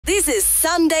This is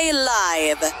Sunday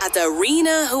Live at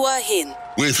Radio Hua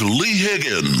with Leigh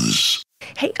Higgins.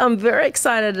 Hey, I'm very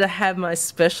excited to have my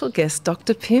special guest,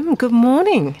 Dr. Pim. Good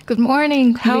morning. Good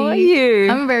morning. How are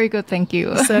you? I'm very good, thank you.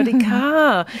 Sawadee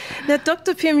ka. Now,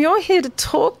 Dr. Pim, you're here to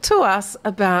talk to us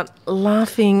about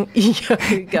laughing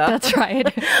yoga. That's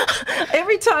right.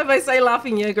 Every time I say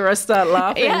laughing yoga, I start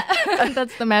laughing. Yeah,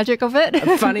 that's the magic of it.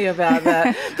 I'm funny about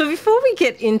that. But before we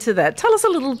get into that, tell us a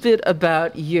little bit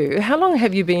about you. How long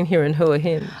have you been here in Hua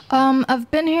Hin?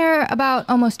 I've been here about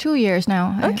almost 2 years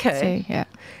now. Okay. I'd say, yeah.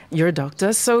 You're a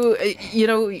doctor. So,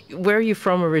 where are you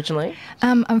from originally?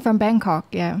 I'm from Bangkok,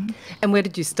 yeah. And where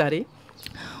did you study?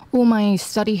 Well, my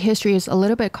study history is a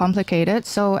little bit complicated.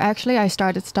 So actually, I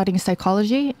started studying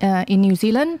psychology in New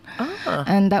Zealand.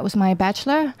 And that was my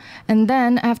bachelor. And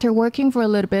then after working for a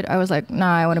little bit, I was like,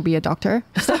 nah, I want to be a doctor.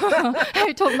 So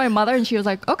I told my mother and she was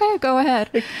like, okay, go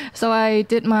ahead. So I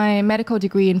did my medical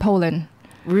degree in Poland.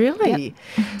 Really?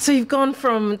 Yep. So you've gone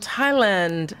from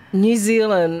Thailand, New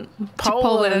Zealand,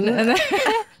 Poland.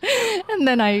 And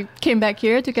then I came back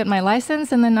here to get my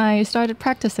license, and then I started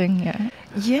practicing. Yeah.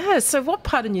 Yeah. So what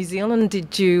part of New Zealand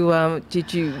did you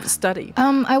study?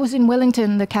 I was in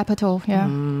Wellington, the capital. Yeah.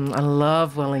 I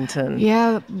love Wellington.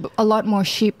 Yeah, a lot more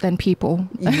sheep than people.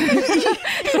 I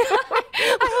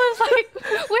was like,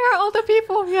 where are all the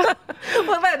people? Yeah.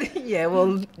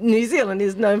 Well, New Zealand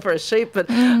is known for its sheep, but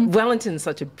Wellington's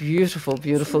such a beautiful,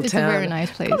 beautiful it's town. It's a very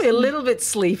nice place. Probably a little bit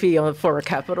sleepy for a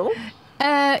capital.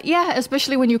 Yeah,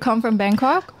 especially when you come from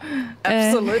Bangkok.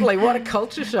 Absolutely. What a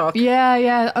culture shock.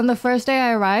 Yeah. On the first day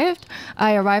I arrived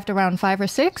around 5 or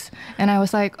 6, and I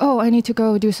was like, oh, I need to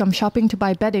go do some shopping to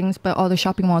buy beddings, but all the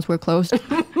shopping malls were closed. I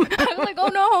was like, oh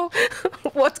no.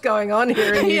 What's going on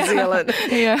here in New Zealand?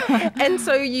 Yeah. And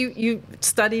so you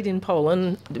studied in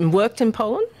Poland and worked in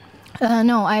Poland?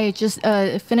 No, I just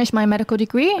finished my medical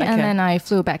degree, and then I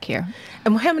flew back here.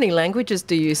 And how many languages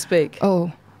do you speak?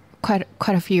 Oh,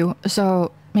 quite a few.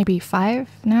 So maybe 5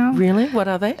 now. Really? What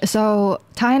are they? So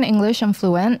Thai and English, I'm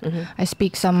fluent. I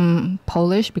speak some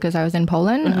Polish because I was in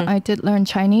Poland. I did learn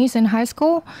Chinese in high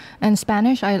school, and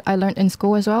Spanish I learned in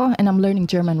school as well. And I'm learning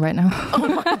German right now.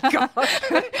 Oh my God.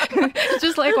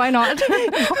 Just like, why not?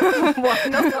 Why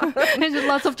not? There's just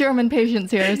lots of German patients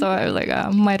here, so I was like,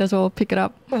 might as well pick it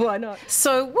up. Why not?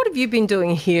 So what have you been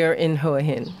doing here in Hua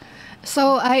Hin?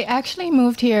 So I actually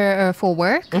moved here for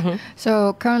work.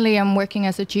 So currently I'm working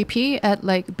as a GP at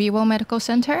Be Well Medical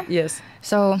Center. Yes.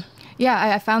 So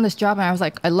yeah, I found this job and I was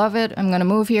like, I love it. I'm going to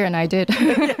move here, and I did.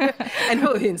 And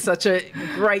Hua Hin's such a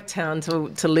great town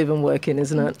to live and work in,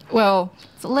 isn't it? Well,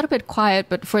 it's a little bit quiet,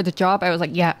 but for the job, I was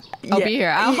like, I'll be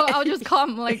here. I'll just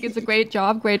come. It's a great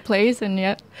job, great place, and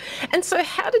yeah. And so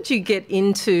how did you get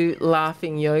into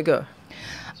laughing yoga?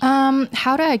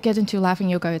 How did I get into laughing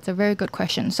yoga? It's a very good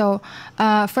question. So,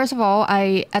 first of all,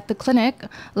 at the clinic,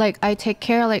 I take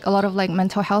care a lot of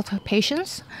mental health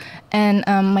patients, and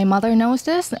my mother knows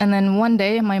this. And then one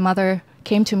day, my mother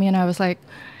came to me, and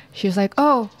she was like,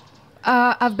 oh,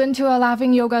 I've been to a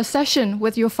laughing yoga session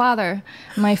with your father.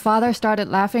 My father started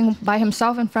laughing by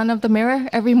himself in front of the mirror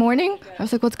every morning. I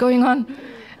was like, what's going on?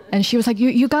 And she was like,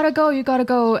 you gotta go.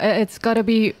 It's gotta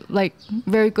be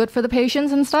very good for the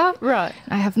patients and stuff. Right.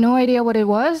 I have no idea what it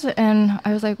was. And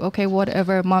I was like, okay,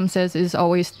 whatever mom says is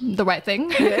always the right thing.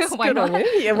 Yes, why good not? on you.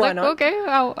 Yeah, why not? Okay,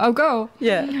 I'll go.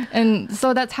 Yeah. And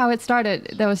so that's how it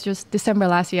started. That was just December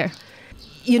last year.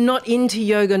 You're not into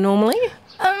yoga normally?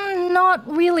 Not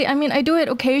really. I mean, I do it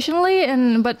occasionally,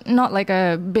 but not like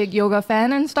a big yoga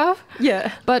fan and stuff.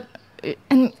 Yeah. But...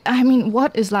 And I mean,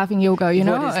 what is laughing yoga, you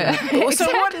know? What is exactly. So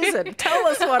what is it? Tell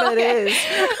us what it is.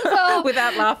 Well,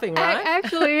 without laughing, right?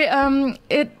 Actually,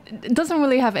 it doesn't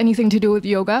really have anything to do with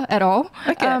yoga at all.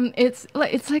 Okay. It's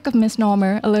like a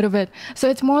misnomer a little bit. So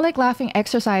it's more like laughing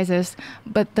exercises,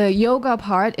 but the yoga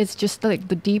part is just the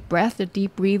deep breath, the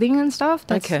deep breathing and stuff.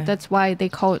 That's why they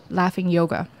call it laughing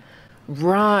yoga.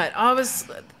 Right. I was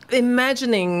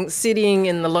imagining sitting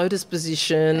in the lotus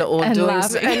position or and doing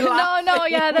laughing. And laughing. No,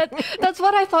 yeah, that's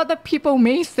what I thought, that people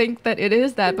may think that it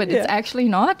is that, but it's actually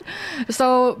not.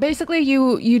 So basically,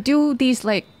 you do these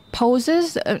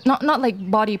poses, not like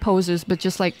body poses, but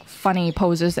just funny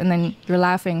poses, and then you're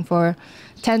laughing for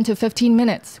 10 to 15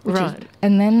 minutes,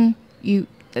 and then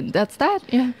that's that.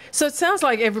 Yeah. So it sounds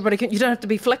like everybody you don't have to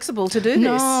be flexible to do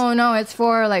this. No, it's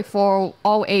for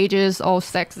all ages, all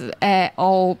sexes,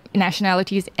 all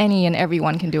nationalities. Any and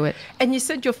everyone can do it. And you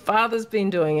said your father's been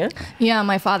doing it. Yeah,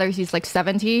 my father, he's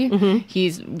 70.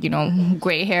 He's,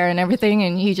 gray hair and everything,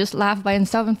 and he just laughed by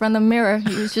himself in front of the mirror.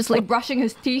 He was just brushing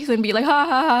his teeth and be like, ha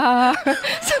ha ha ha.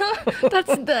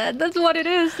 So that's what it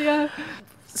is. Yeah.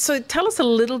 So tell us a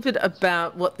little bit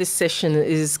about what this session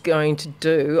is going to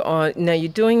do. Now,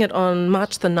 you're doing it on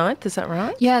March the 9th, is that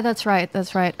right? Yeah, that's right.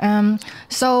 That's right.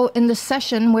 So in the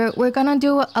session, we're gonna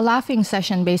do a laughing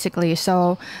session basically.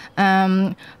 So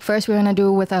first we're gonna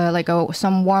do with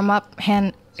some warm up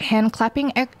hand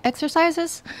clapping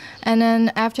exercises, and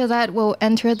then after that we'll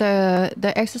enter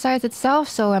the exercise itself.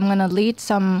 So I'm gonna lead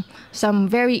some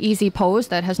very easy pose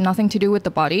that has nothing to do with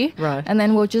the body, right? And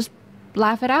then we'll just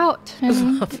laugh it out.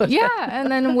 And, and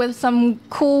then with some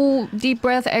cool deep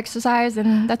breath exercise,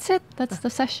 and that's it. That's the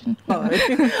session. Oh,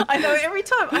 I know every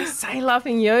time I say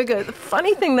laughing yoga, the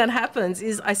funny thing that happens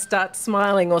is I start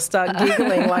smiling or start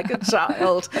giggling like a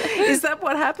child. Is that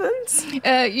what happens?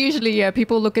 Usually, yeah.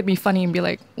 People look at me funny and be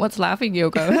like, "What's laughing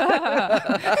yoga?"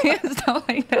 Stuff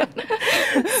like that.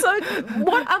 So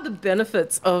what are the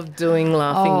benefits of doing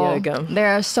laughing yoga?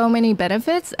 There are so many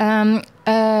benefits.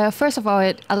 First of all,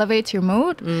 it elevates your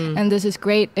mood, and this is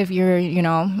great if you're,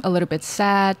 a little bit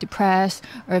sad, depressed,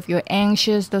 or if you're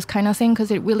anxious, those kind of things,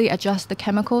 because it really adjusts the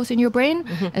chemicals in your brain,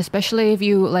 especially if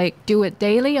you do it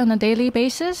daily on a daily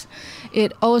basis.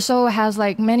 It also has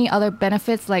many other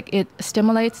benefits, like it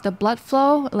stimulates the blood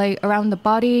flow around the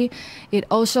body. It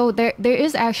also there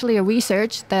is actually a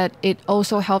research that it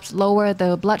also helps lower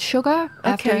the blood sugar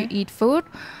after you eat food.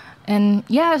 And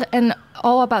and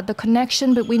all about the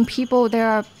connection between people. There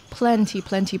are plenty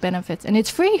benefits, and it's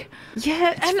free.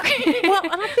 Yeah, and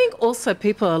I think also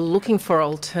people are looking for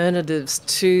alternatives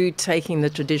to taking the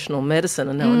traditional medicine.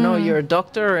 And I know you're a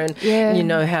doctor and you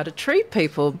know how to treat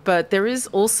people, but there is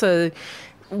also,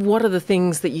 what are the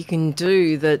things that you can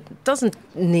do that doesn't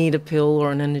need a pill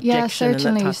or an injection? Yeah,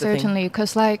 certainly.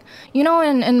 Because,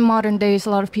 in modern days, a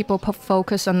lot of people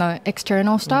focus on the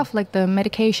external stuff, like the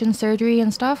medication, surgery,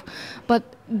 and stuff. But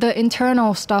the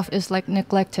internal stuff is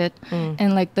neglected,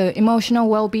 and the emotional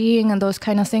well-being and those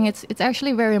kind of things. It's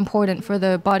actually very important for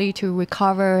the body to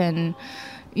recover and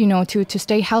to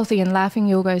stay healthy. And laughing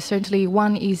yoga is certainly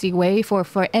one easy way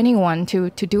for anyone to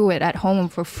do it at home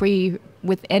for free,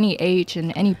 with any age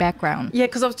and any background. Yeah,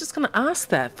 because I was just going to ask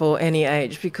that, for any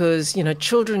age, because,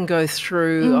 children go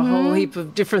through a whole heap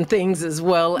of different things as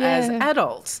well as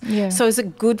adults. Yeah. So is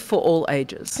it good for all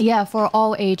ages? Yeah, for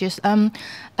all ages.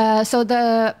 So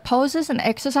the poses and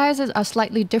exercises are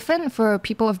slightly different for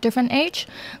people of different age,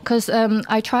 because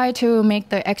I try to make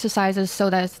the exercises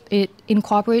so that it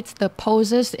incorporates the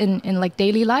poses in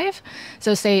daily life.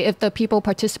 So say if the people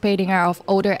participating are of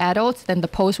older adults, then the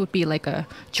pose would be like a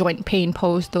joint pain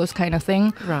pose, those kind of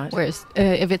thing. Right. Whereas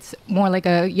if it's more like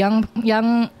a young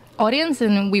audience,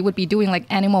 and we would be doing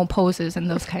animal poses and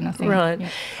those kind of things. Right.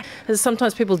 Yeah.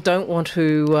 Sometimes people don't want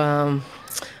to, I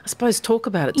suppose, talk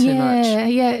about it too much.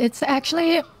 Yeah. It's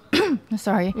actually,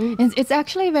 sorry, it's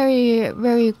actually very,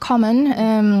 very common.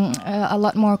 A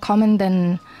lot more common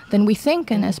than we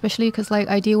think, and especially because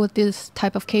I deal with this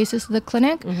type of cases at the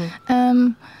clinic.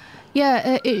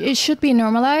 It should be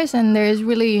normalized, and there's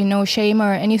really no shame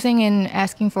or anything in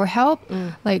asking for help.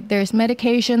 There's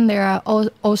medication, there are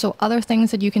also other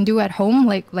things that you can do at home,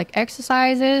 like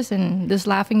exercises and this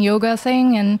laughing yoga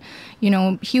thing, and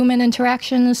human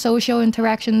interactions, social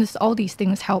interactions, all these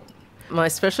things help. My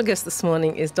special guest this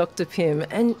morning is Dr. Pim,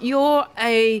 and you're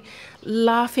a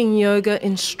laughing yoga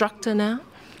instructor now?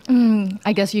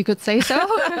 I guess you could say so.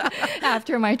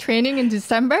 After my training in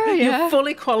December, You're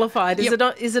fully qualified.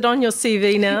 Is it on your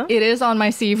CV now? It is on my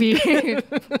CV.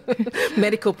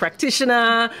 Medical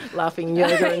practitioner, laughing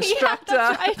yoga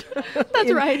instructor.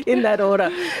 That's right. In that order.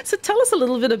 So tell us a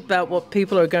little bit about what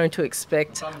people are going to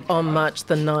expect on March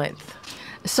the 9th.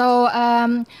 So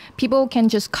people can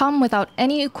just come without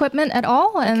any equipment at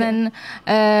all, and then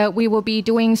we will be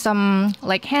doing some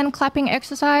hand clapping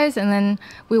exercise, and then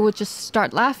we will just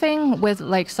start laughing with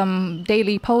some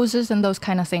daily poses and those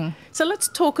kind of things. So let's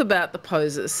talk about the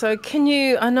poses. So can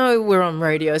you, I know we're on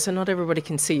radio, so not everybody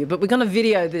can see you, but we're going to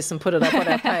video this and put it up on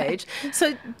our page.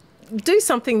 So do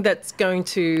something that's going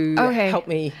to help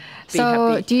me be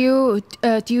happy. Do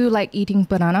you like eating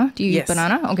banana? Do you eat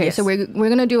banana? Okay, yes. So we're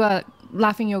going to do a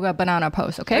laughing yoga banana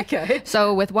pose, okay? Okay.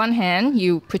 So with one hand,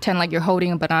 you pretend like you're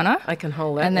holding a banana. I can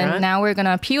hold that, and then now we're going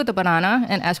to peel the banana,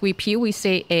 and as we peel, we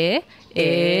say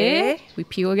We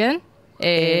peel again.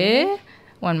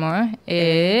 One more.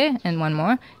 And one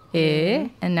more.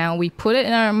 And now we put it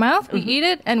in our mouth, we eat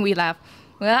it, and we laugh.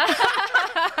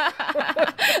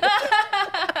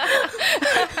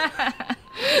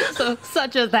 So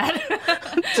such as that,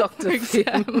 Dr. For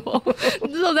example.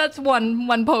 So that's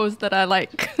one pose that I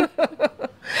like.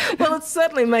 Well, it's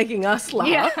certainly making us laugh.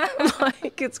 Yeah.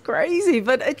 It's crazy,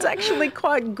 but it's actually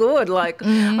quite good. I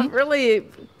really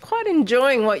quite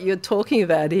enjoying what you're talking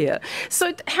about here.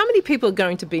 So how many people are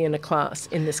going to be in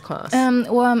this class?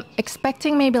 Well, I'm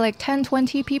expecting maybe like 10,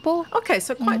 20 people. Okay,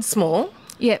 so quite small.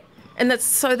 Yep. And that's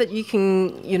so that you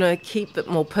can, keep it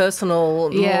more personal,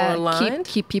 more aligned.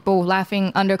 Keep people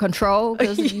laughing under control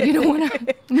because you don't want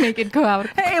to make it go out.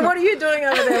 Hey, what are you doing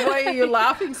over there? Why are you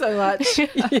laughing so much?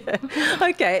 Yeah.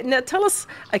 Okay, now tell us,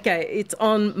 it's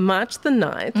on March the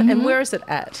 9th, and where is it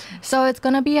at? So it's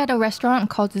going to be at a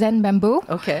restaurant called Zen Bamboo.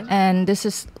 Okay. And this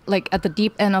is like at the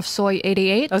deep end of Soy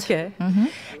 88. Okay.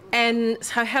 And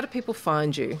so how do people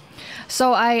find you?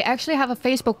 So I actually have a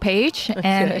Facebook page,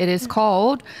 and it is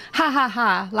called Ha Ha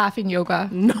Ha Laughing Yoga.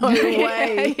 No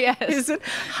way. Yes. Is it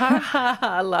Ha Ha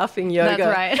Ha Laughing Yoga?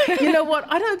 That's right. You know what?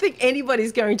 I don't think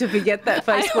anybody's going to forget that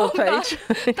Facebook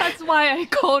page. That's why I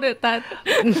called it that.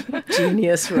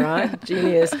 Genius, right?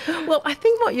 Genius. Well, I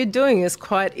think what you're doing is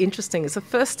quite interesting. It's the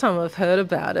first time I've heard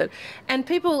about it. And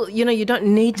people, you don't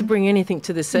need to bring anything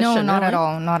to this session. No, not right? at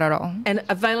all. Not at all. And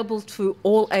available to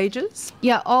all ages?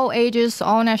 Yeah, all ages,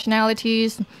 all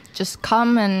nationalities. Just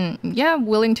come and,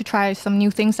 willing to try some new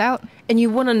things out. And you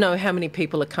want to know how many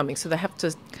people are coming, so they have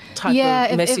to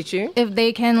message you? If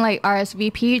they can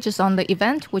RSVP just on the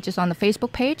event, which is on the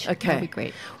Facebook page, that'd be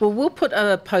great. Well, we'll put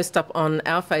a post up on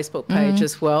our Facebook page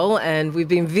as well, and we've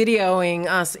been videoing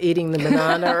us eating the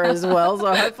banana as well,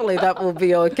 so hopefully that will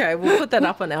be okay. We'll put that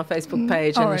up on our Facebook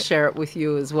page and share it with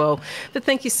you as well. But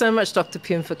thank you so much, Dr.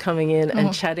 Pym, for coming in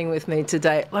and chatting with me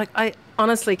today. I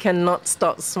honestly cannot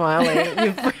stop smiling.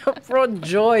 You've brought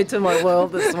joy to my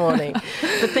world this morning.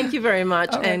 But thank you very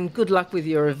much, and good luck with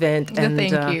your event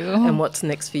Thank you. and what's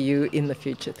next for you in the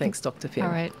future. Thanks, Dr. Pym.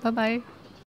 All right. Bye-bye.